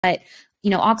But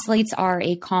oxalates are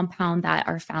a compound that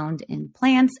are found in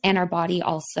plants, and our body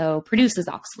also produces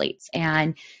oxalates.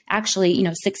 And actually,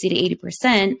 60 to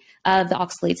 80% of the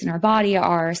oxalates in our body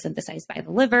are synthesized by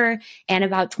the liver, and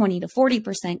about 20 to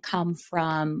 40% come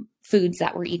from foods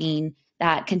that we're eating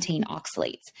that contain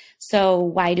oxalates. So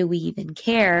why do we even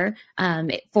care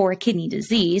for kidney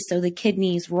disease? So the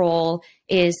kidney's role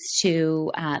is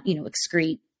to,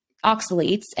 excrete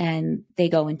oxalates, and they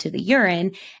go into the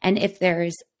urine. And if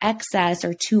there's excess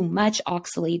or too much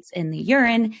oxalates in the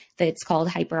urine, that's called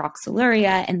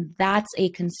hyperoxaluria. And that's a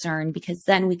concern, because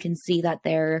then we can see that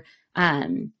there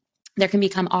can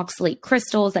become oxalate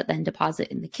crystals that then deposit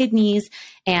in the kidneys.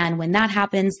 And when that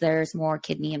happens, there's more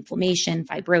kidney inflammation,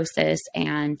 fibrosis,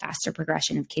 and faster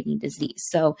progression of kidney disease.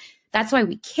 So that's why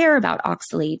we care about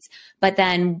oxalates. But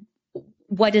then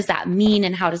what does that mean,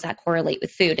 and how does that correlate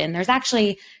with food? And there's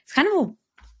actually, it's kind of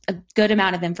a good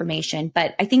amount of information.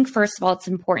 But I think, first of all, it's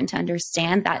important to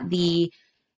understand that the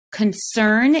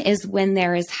concern is when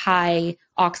there is high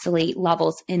oxalate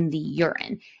levels in the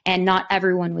urine. And not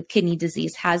everyone with kidney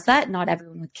disease has that. Not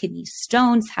everyone with kidney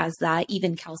stones has that,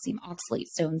 even calcium oxalate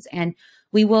stones. And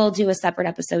we will do a separate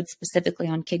episode specifically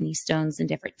on kidney stones and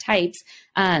different types.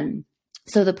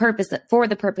 So the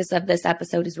purpose of this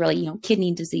episode is really,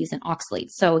 kidney disease and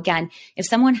oxalates. So again, if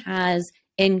someone has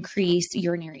increased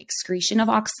urinary excretion of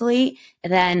oxalate,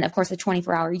 then of course a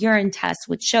 24-hour urine test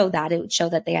would show that. It would show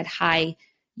that they had high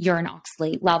urine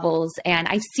oxalate levels. And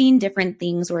I've seen different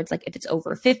things where it's like if it's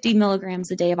over 50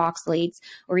 milligrams a day of oxalates,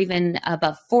 or even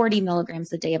above 40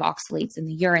 milligrams a day of oxalates in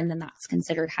the urine, then that's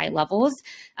considered high levels.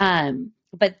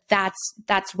 But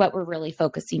that's what we're really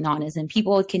focusing on, is in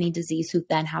people with kidney disease who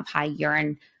then have high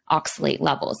urine oxalate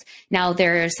levels. Now,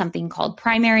 there's something called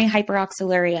primary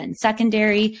hyperoxaluria and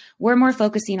secondary. We're more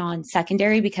focusing on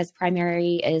secondary because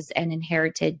primary is an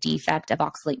inherited defect of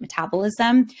oxalate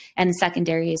metabolism, and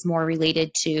secondary is more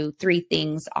related to three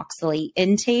things: oxalate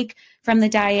intake from the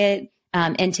diet,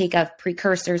 intake of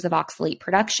precursors of oxalate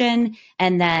production,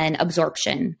 and then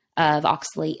absorption of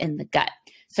oxalate in the gut.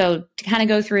 So to kind of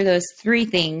go through those three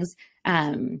things,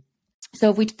 so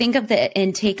if we think of the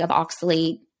intake of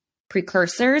oxalate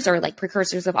precursors, or like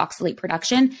precursors of oxalate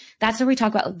production, that's where we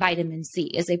talk about vitamin C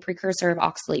is a precursor of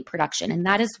oxalate production. And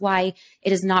that is why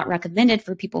it is not recommended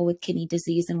for people with kidney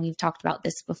disease, and we've talked about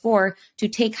this before, to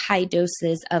take high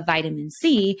doses of vitamin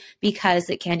C, because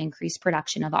it can increase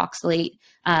production of oxalate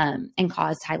and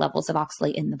cause high levels of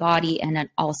oxalate in the body and then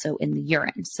also in the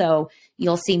urine. So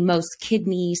you'll see most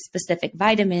kidney specific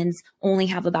vitamins only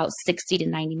have about 60 to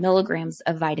 90 milligrams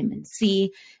of vitamin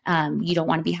C. You don't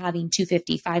want to be having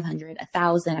 250, 500,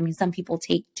 1,000. I mean, some people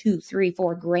take 2, 3,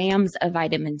 4 grams of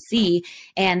vitamin C,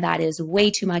 and that is way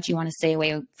too much. You want to stay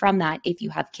away from that if you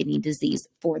have kidney disease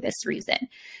for this reason.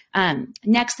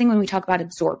 Next thing, when we talk about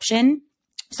absorption,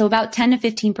 so about 10 to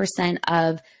 15%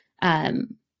 of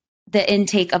the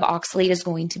intake of oxalate is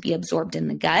going to be absorbed in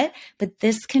the gut, but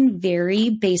this can vary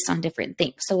based on different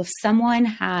things. So if someone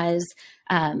has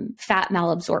fat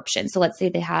malabsorption, so let's say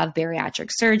they have bariatric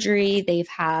surgery, they've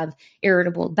had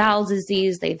irritable bowel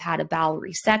disease, they've had a bowel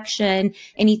resection,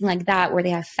 anything like that where they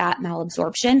have fat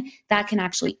malabsorption, that can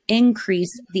actually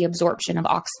increase the absorption of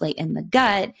oxalate in the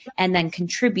gut and then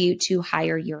contribute to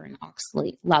higher urine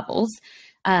oxalate levels.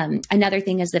 Another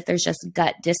thing is if there's just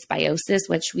gut dysbiosis,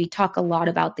 which we talk a lot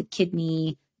about the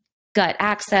kidney gut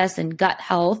access and gut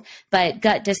health, but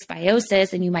gut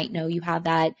dysbiosis, and you might know you have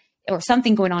that or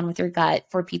something going on with your gut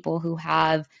for people who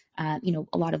have, a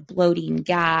lot of bloating,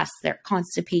 gas, their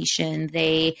constipation,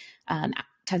 they,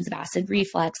 tons of acid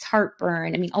reflux,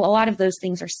 heartburn. I mean, a lot of those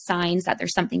things are signs that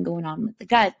there's something going on with the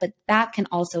gut, but that can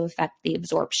also affect the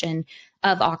absorption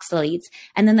of oxalates.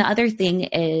 And then the other thing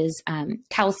is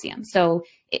calcium. So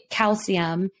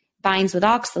calcium binds with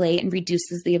oxalate and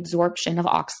reduces the absorption of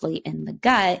oxalate in the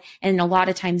gut. And a lot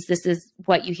of times this is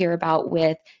what you hear about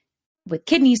with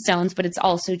kidney stones, but it's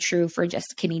also true for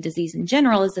just kidney disease in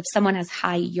general, is if someone has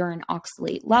high urine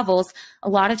oxalate levels, a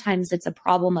lot of times it's a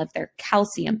problem of their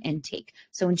calcium intake.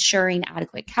 So ensuring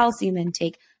adequate calcium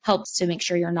intake helps to make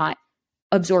sure you're not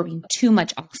absorbing too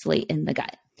much oxalate in the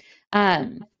gut.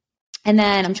 And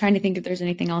then I'm trying to think if there's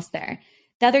anything else there.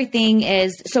 The other thing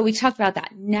is, so we talked about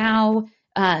that now.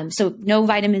 So no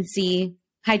vitamin C,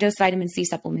 high dose vitamin C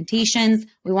supplementations.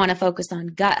 We want to focus on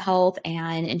gut health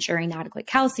and ensuring adequate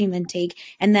calcium intake.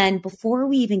 And then before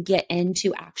we even get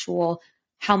into actual,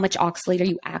 how much oxalate are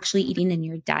you actually eating in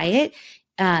your diet?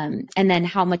 And then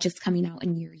how much is coming out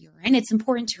in your urine? It's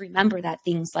important to remember that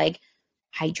things like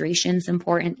Hydration's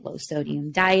important, low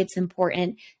sodium diet's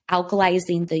important,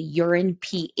 alkalizing the urine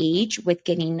pH with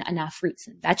getting enough fruits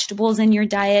and vegetables in your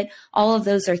diet. All of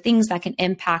those are things that can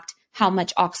impact how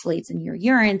much oxalates in your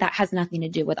urine. That has nothing to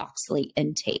do with oxalate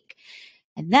intake.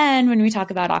 And then when we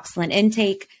talk about oxalate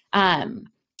intake,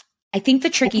 I think the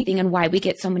tricky thing and why we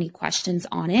get so many questions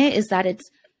on it is that it's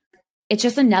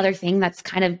just another thing that's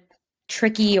kind of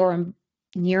tricky or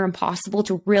near impossible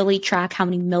to really track how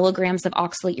many milligrams of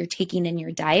oxalate you're taking in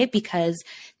your diet, because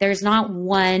there's not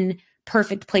one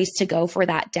perfect place to go for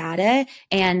that data.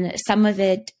 And some of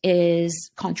it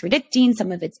is contradicting,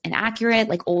 some of it's inaccurate,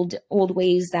 like old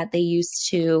ways that they used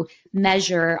to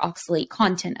measure oxalate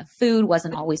content of food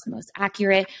wasn't always the most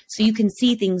accurate. So you can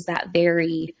see things that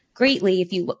vary greatly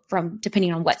if you look from,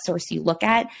 depending on what source you look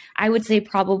at. I would say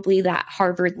probably that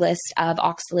Harvard list of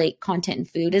oxalate content in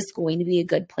food is going to be a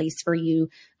good place for you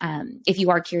if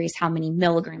you are curious how many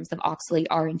milligrams of oxalate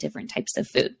are in different types of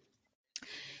food.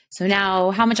 So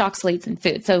now, how much oxalate's in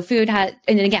food? So food has,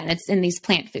 and again, it's in these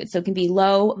plant foods. So it can be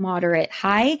low, moderate,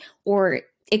 high, or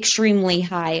extremely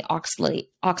high oxalate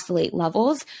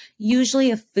levels. Usually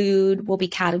a food will be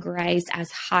categorized as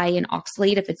high in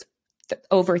oxalate if it's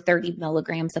over 30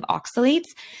 milligrams of oxalates.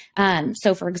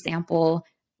 So for example,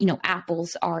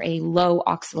 apples are a low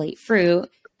oxalate fruit.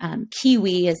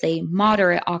 Kiwi is a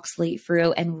moderate oxalate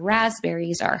fruit, and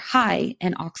raspberries are high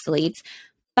in oxalates.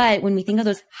 But when we think of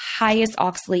those highest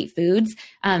oxalate foods,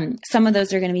 some of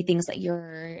those are going to be things like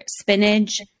your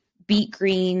spinach, beet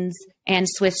greens, and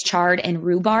Swiss chard and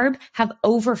rhubarb have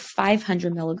over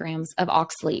 500 milligrams of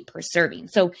oxalate per serving.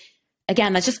 So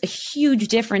again, that's just a huge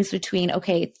difference between,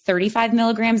 okay, 35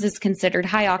 milligrams is considered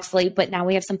high oxalate, but now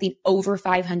we have something over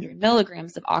 500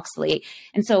 milligrams of oxalate.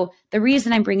 And so the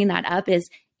reason I'm bringing that up is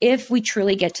if we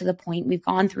truly get to the point, we've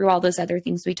gone through all those other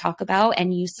things we talk about,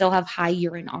 and you still have high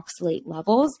urine oxalate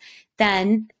levels,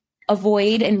 then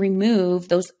avoid and remove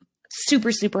those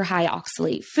super, super high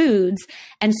oxalate foods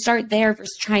and start there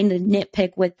versus trying to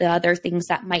nitpick with the other things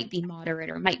that might be moderate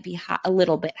or might be a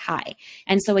little bit high.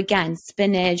 And so again,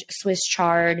 spinach, Swiss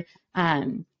chard,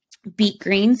 beet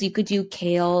greens, you could do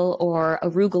kale or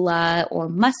arugula or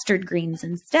mustard greens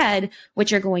instead,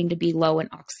 which are going to be low in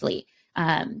oxalate.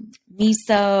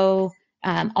 Miso,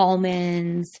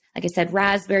 almonds, like I said,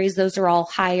 raspberries, those are all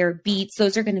higher. Beets,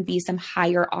 those are going to be some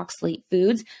higher oxalate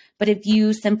foods. But if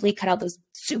you simply cut out those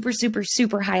super, super,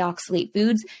 super high oxalate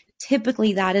foods,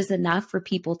 typically that is enough for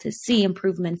people to see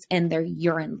improvements in their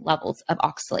urine levels of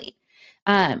oxalate.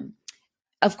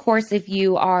 Of course, if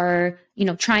you are,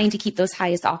 trying to keep those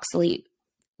highest oxalate,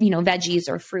 veggies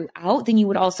or fruit out, then you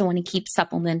would also want to keep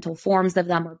supplemental forms of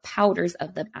them or powders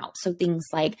of them out. So things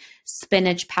like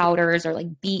spinach powders or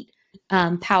like beet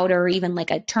powder, or even like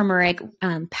a turmeric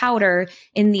powder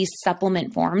in these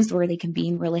supplement forms where they can be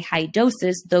in really high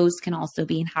doses, those can also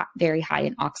be very high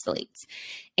in oxalates.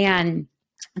 And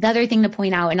the other thing to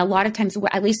point out, and a lot of times,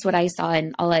 at least what I saw,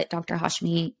 and I'll let Dr.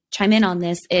 Hashmi chime in on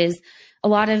this, is a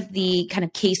lot of the kind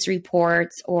of case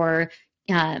reports or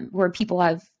where people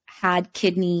have had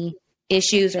kidney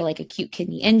issues or like acute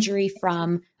kidney injury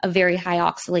from a very high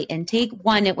oxalate intake.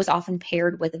 One, it was often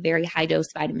paired with a very high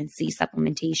dose vitamin C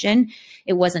supplementation.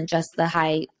 It wasn't just the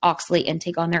high oxalate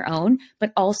intake on their own,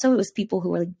 but also it was people who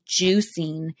were like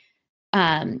juicing,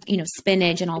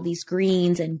 spinach and all these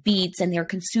greens and beets, and they're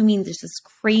consuming this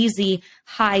crazy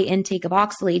high intake of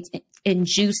oxalates in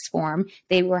juice form.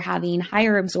 They were having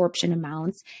higher absorption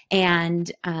amounts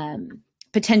and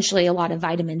potentially a lot of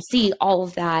vitamin C, all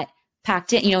of that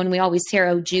packed in, and we always hear,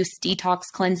 oh, juice detox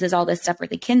cleanses, all this stuff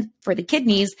for the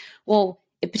kidneys. Well,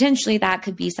 potentially that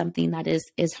could be something that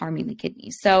is harming the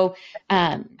kidneys. So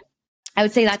I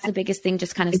would say that's the biggest thing,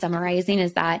 just kind of summarizing,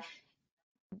 is that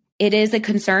it is a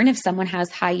concern if someone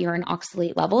has high urine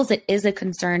oxalate levels. It is a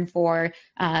concern for,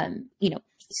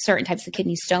 certain types of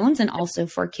kidney stones and also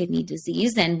for kidney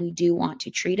disease. And we do want to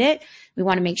treat it. We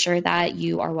want to make sure that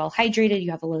you are well hydrated,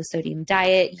 you have a low sodium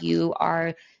diet, you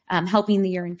are helping the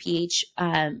urine pH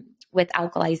with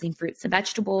alkalizing fruits and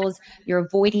vegetables. You're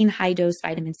avoiding high dose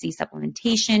vitamin C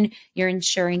supplementation. You're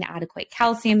ensuring adequate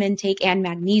calcium intake and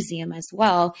magnesium as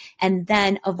well. And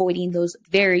then avoiding those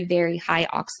very, very high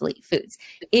oxalate foods.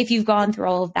 If you've gone through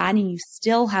all of that and you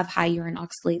still have high urine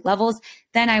oxalate levels,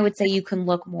 then I would say you can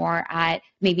look more at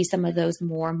maybe some of those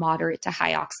more moderate to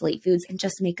high oxalate foods and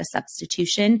just make a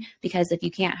substitution. Because if you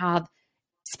can't have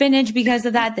spinach because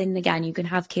of that, then again, you can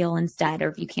have kale instead. Or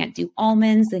if you can't do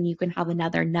almonds, then you can have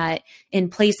another nut in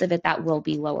place of it that will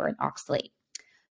be lower in oxalate.